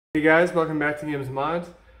Hey guys, welcome back to Games Mods.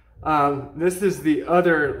 This is the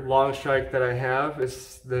other Longstrike that I have.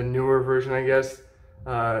 It's the newer version, I guess,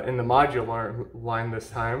 in the modular line this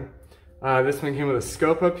time. This one came with a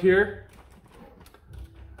scope up here.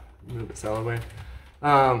 Move this out of the way.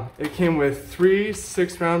 It came with 3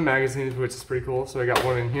 6-round magazines, which is pretty cool. So I got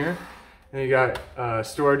one in here, and you got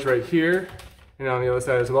storage right here, and on the other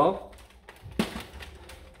side as well.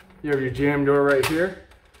 You have your jam door right here.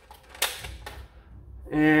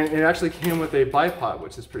 And it actually came with a bipod,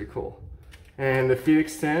 which is pretty cool. And the feet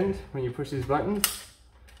extend when you push these buttons.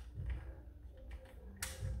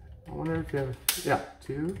 I wonder if you have, yeah,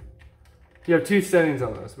 2. You have 2 settings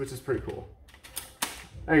on those, which is pretty cool.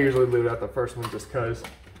 I usually leave out the first one just cause.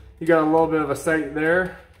 You got a little bit of a sight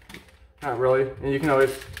there. Not really. And you can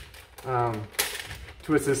always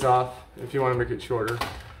twist this off if you want to make it shorter,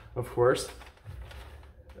 of course.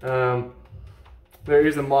 There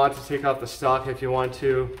is a mod to take off the stock if you want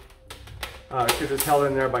to, because it's held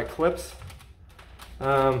in there by clips.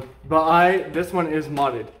 But this one is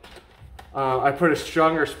modded. I put a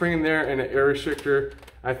stronger spring in there and an air restrictor.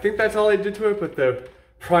 I think that's all I did to it, but the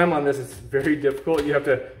prime on this is very difficult. You have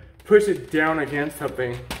to push it down against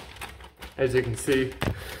something, as you can see.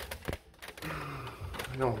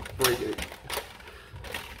 I don't break it.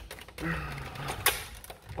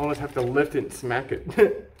 Almost have to lift it and smack it.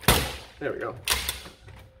 There we go.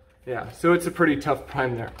 Yeah, so it's a pretty tough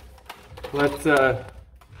prime there. Let's go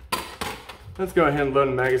ahead and load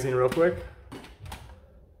the magazine real quick.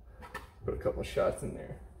 Put a couple shots in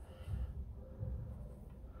there.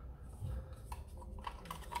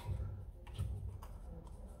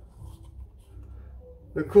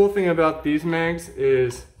 The cool thing about these mags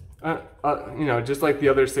is, you know, just like the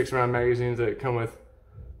other 6-round magazines that come with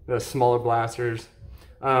the smaller blasters,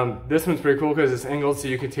 this one's pretty cool because it's angled so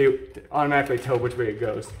you can automatically tell which way it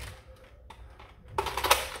goes.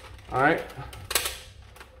 Alright,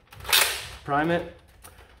 prime it.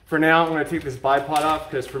 For now, I'm going to take this bipod off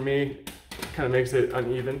because for me, it kind of makes it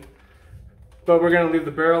uneven. But we're going to leave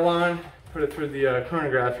the barrel on, put it through the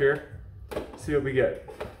chronograph here, see what we get.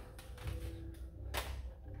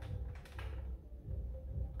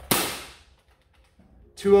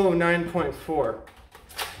 .209.4.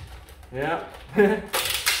 Yeah. Let's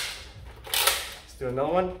do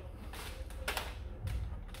another one.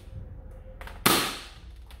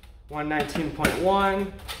 119.1.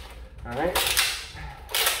 All right.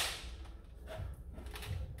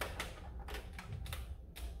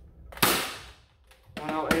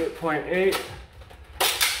 108.8.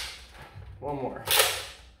 One more.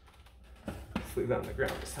 Let's leave that on the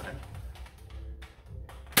ground this time.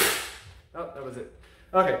 Oh, that was it.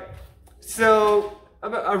 Okay, so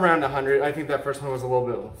about around 100. I think that first one was a little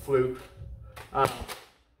bit of a fluke.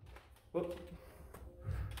 Whoop.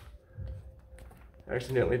 I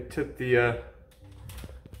accidentally tipped the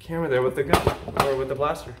camera there with the gun, or with the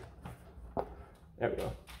blaster. There we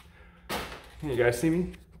go. Can you guys see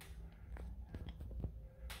me?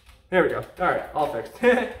 There we go. All right, all fixed.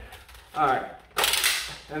 All right,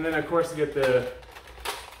 and then of course to get the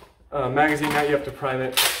magazine out, you have to prime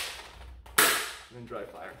it and then dry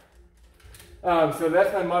fire. So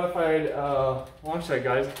that's my modified Longstrike,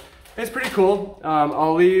 guys. It's pretty cool.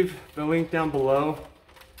 I'll leave the link down below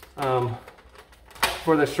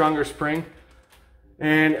for the stronger spring.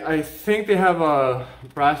 And I think they have a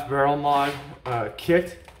brass barrel mod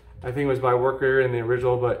kit. I think it was by Worker in the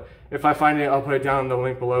original, but if I find it, I'll put it down in the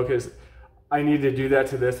link below because I need to do that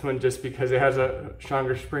to this one just because it has a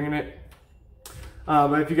stronger spring in it.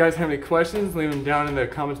 But if you guys have any questions, leave them down in the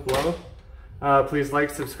comments below. Please like,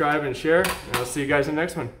 subscribe, and share, and I'll see you guys in the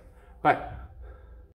next one. Bye.